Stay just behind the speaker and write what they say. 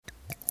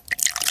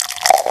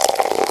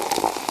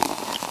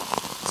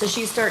So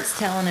she starts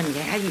telling him,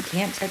 yeah, you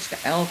can't touch the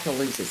elf. He'll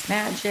lose his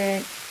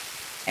magic.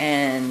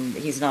 And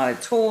he's not a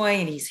toy.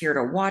 And he's here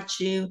to watch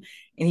you.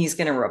 And he's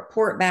going to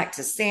report back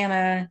to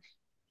Santa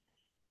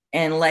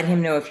and let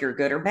him know if you're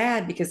good or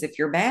bad. Because if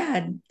you're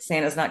bad,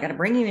 Santa's not going to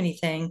bring you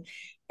anything.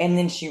 And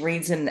then she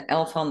reads him the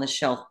Elf on the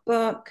Shelf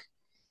book.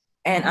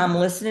 And I'm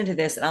listening to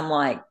this and I'm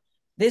like,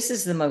 this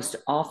is the most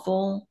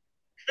awful,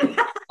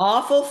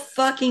 awful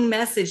fucking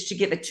message to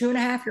give a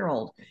 2.5-year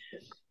old.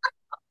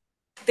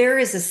 There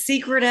is a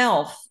secret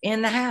elf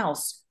in the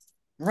house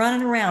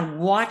running around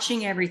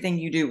watching everything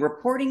you do,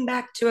 reporting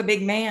back to a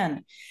big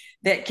man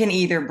that can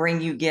either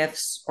bring you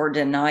gifts or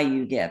deny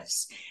you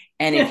gifts.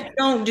 And if you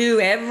don't do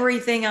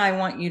everything I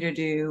want you to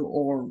do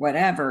or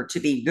whatever to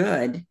be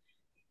good,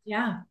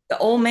 Yeah. the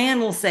old man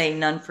will say,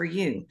 none for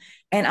you.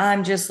 And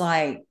I'm just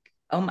like,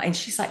 oh my, and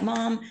she's like,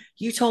 Mom,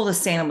 you told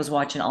us Santa was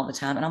watching all the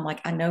time. And I'm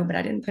like, I know, but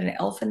I didn't put an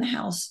elf in the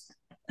house.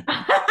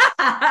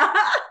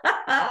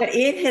 But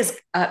it has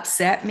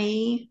upset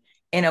me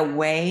in a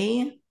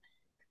way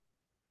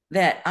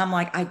that I'm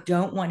like, I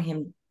don't want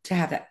him to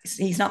have that.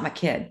 He's not my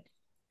kid.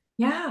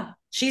 Yeah.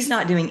 She's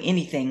not doing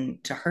anything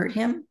to hurt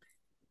him.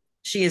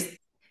 She is,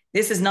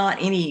 this is not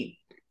any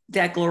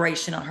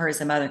declaration on her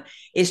as a mother.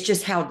 It's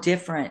just how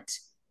different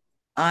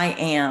I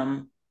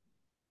am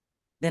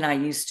than I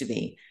used to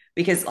be.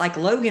 Because, like,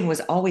 Logan was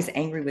always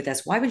angry with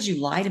us. Why would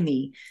you lie to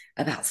me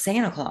about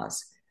Santa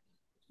Claus?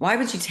 Why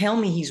would you tell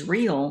me he's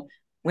real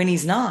when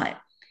he's not?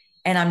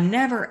 And I'm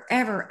never,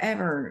 ever,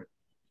 ever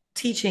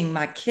teaching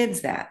my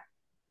kids that.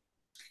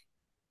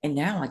 And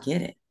now I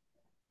get it.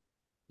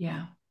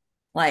 Yeah.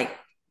 Like,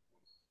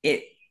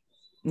 it,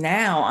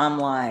 now I'm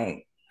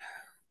like,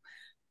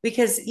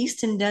 because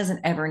Easton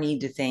doesn't ever need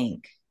to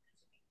think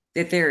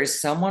that there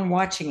is someone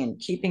watching and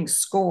keeping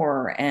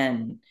score.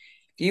 And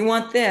if you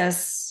want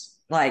this,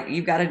 like,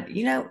 you've got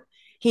to,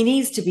 he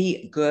needs to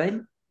be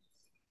good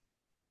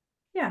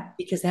Yeah.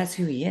 because that's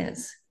who he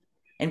is.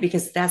 And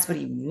because that's what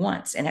he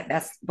wants. And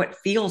that's what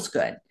feels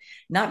good,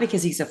 not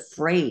because he's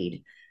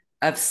afraid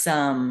of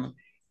some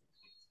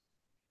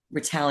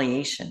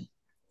retaliation.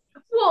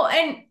 Well,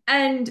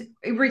 and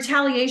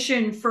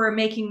retaliation for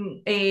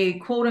making a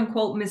quote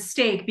unquote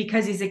mistake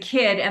because he's a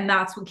kid and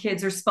that's what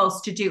kids are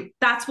supposed to do.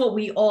 That's what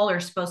we all are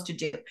supposed to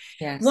do.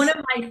 One Yes.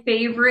 of my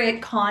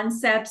favorite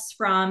concepts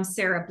from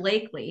Sarah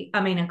Blakely,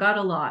 I mean, I got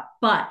a lot,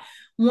 but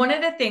one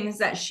of the things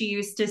that she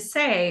used to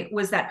say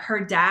was that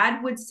her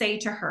dad would say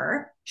to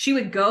her, she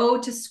would go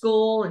to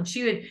school and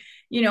she would,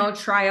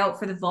 try out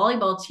for the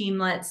volleyball team,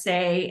 let's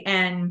say,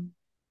 and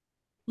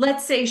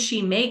let's say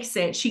she makes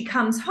it. She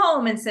comes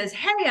home and says,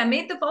 "Hey, I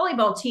made the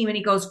volleyball team." And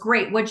he goes,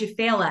 "Great. What'd you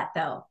fail at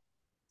though?"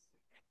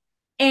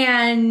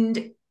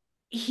 And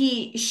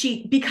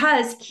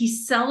because he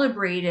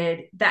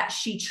celebrated that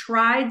she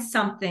tried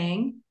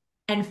something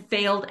and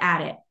failed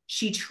at it.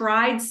 She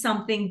tried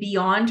something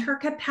beyond her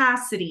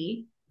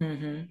capacity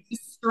Mm-hmm. to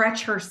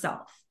stretch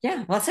herself.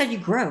 Yeah. Well, that's how you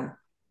grow.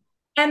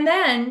 And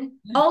then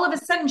Yeah. all of a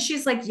sudden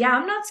she's like, "Yeah,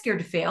 I'm not scared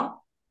to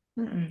fail."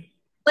 Mm-mm.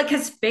 Like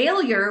his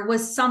failure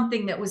was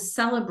something that was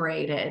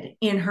celebrated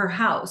in her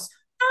house.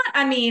 Not,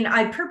 I mean,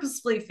 I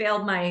purposefully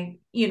failed my,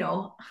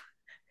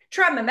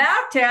 tried my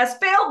math test,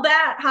 failed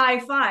that, high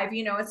five.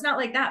 It's not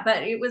like that,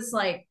 but it was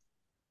like,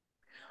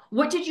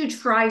 what did you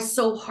try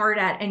so hard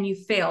at and you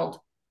failed?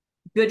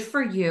 Good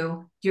for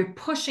you. You're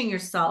pushing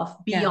yourself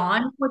Yeah.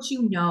 beyond what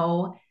you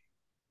know.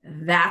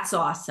 That's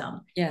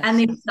awesome. And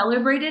Yes. they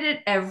celebrated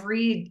it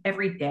every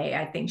day,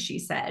 I think she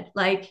said.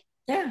 Like,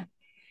 Yeah.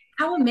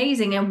 how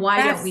amazing. And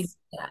why don't we do That's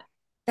that?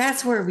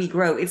 that's where we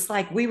grow. It's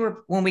like we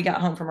were when we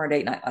got home from our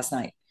date night last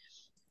night.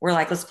 We're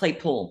like, let's play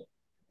pool.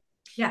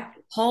 Yeah.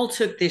 Paul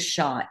took this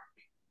shot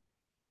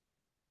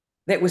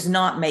that was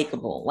not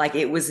makeable. Like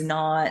it was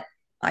not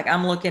like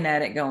I'm looking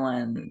at it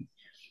going,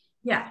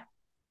 Yeah.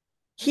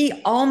 he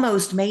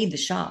almost made the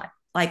shot.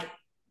 Like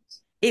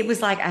it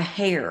was like a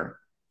hair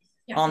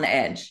Yeah. on the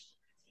edge.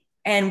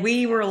 And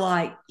we were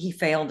like, he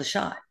failed the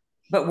shot.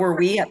 But were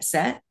we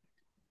upset?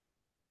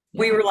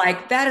 We were No.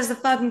 like, that is the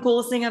fucking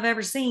coolest thing I've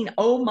ever seen.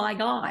 Oh my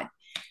God.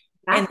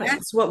 And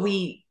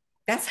Exactly.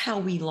 that's how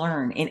we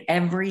learn in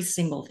every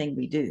single thing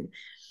we do.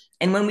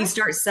 And when we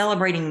start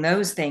celebrating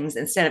those things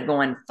instead of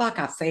going, fuck,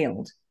 I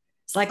failed,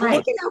 it's like, look Right.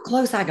 at how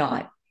close I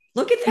got.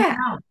 Look at that.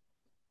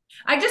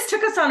 I just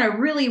took us on a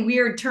really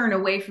weird turn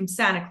away from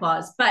Santa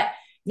Claus, but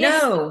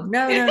it's No,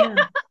 no, no,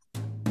 no.